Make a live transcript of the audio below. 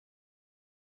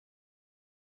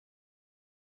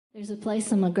There's a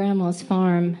place on my grandma's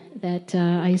farm that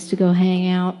I used to go hang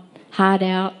out, hide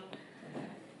out,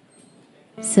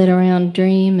 sit around,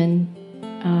 dream, and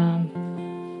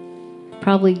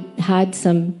probably hide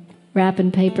some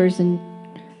wrapping papers and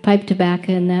pipe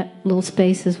tobacco in that little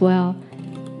space as well.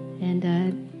 And,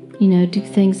 do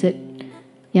things that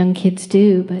young kids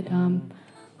do. But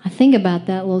I think about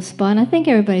that little spot, and I think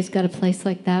everybody's got a place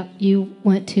like that you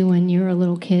went to when you were a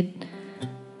little kid.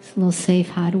 It's a little safe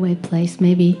hideaway place,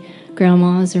 maybe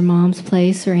grandma's or mom's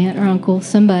place or aunt or uncle,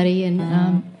 somebody.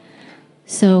 And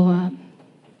so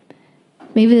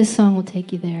maybe this song will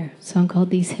take you there, a song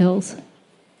called These Hills.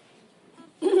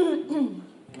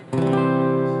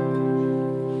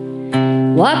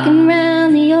 Walking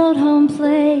around the old home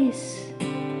place,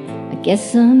 I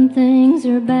guess some things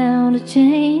are bound to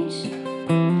change,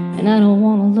 and I don't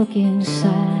want to look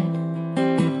inside.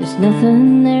 There's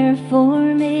nothing there for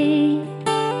me.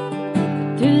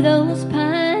 Through those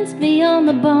pines beyond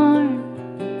the barn,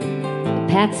 the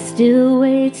path still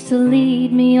waits to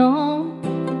lead me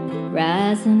on,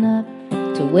 rising up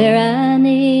to where I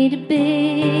need to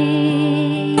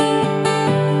be.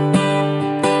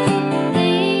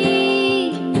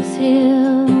 These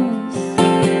hills,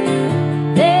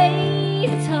 they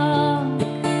talk,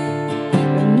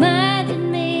 reminding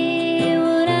me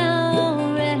what I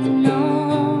already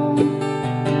know.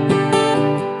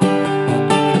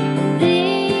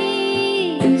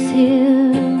 These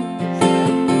hills,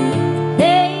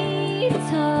 they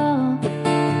talk,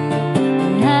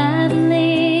 and I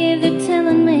believe they're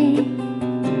telling me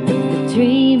the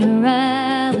dreamer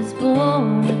I was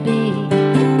born to be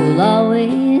will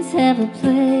always have a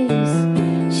place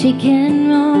she can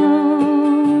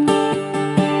roam.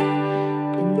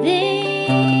 And these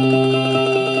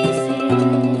hills,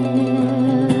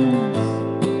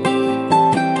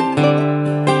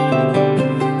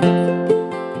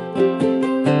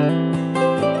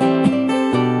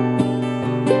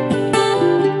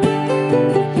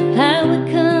 I would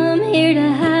come here to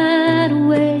hide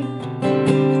away,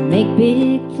 make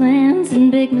big plans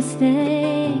and big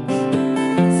mistakes,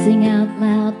 sing out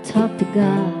loud, talk to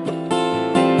God,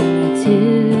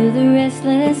 to the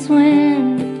restless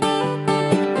wind.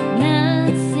 Now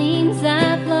it seems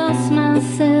I've lost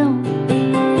myself,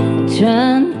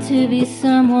 trying to be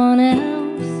someone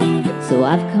else. So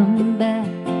I've come back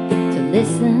to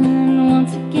listen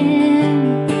once again.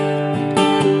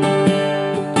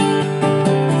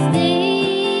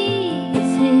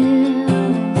 These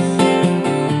hills,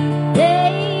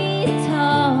 they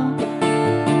talk,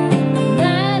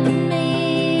 reminding me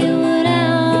what I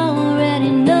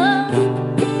already know.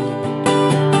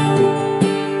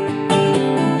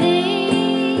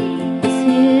 These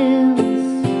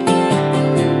hills,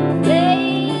 they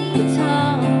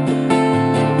talk,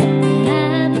 and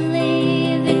I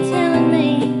believe they're telling me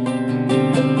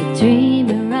the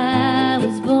dreamer I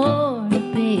was born to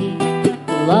be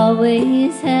will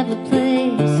always have a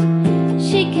place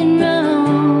she can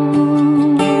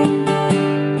roam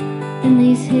in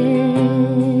these hills.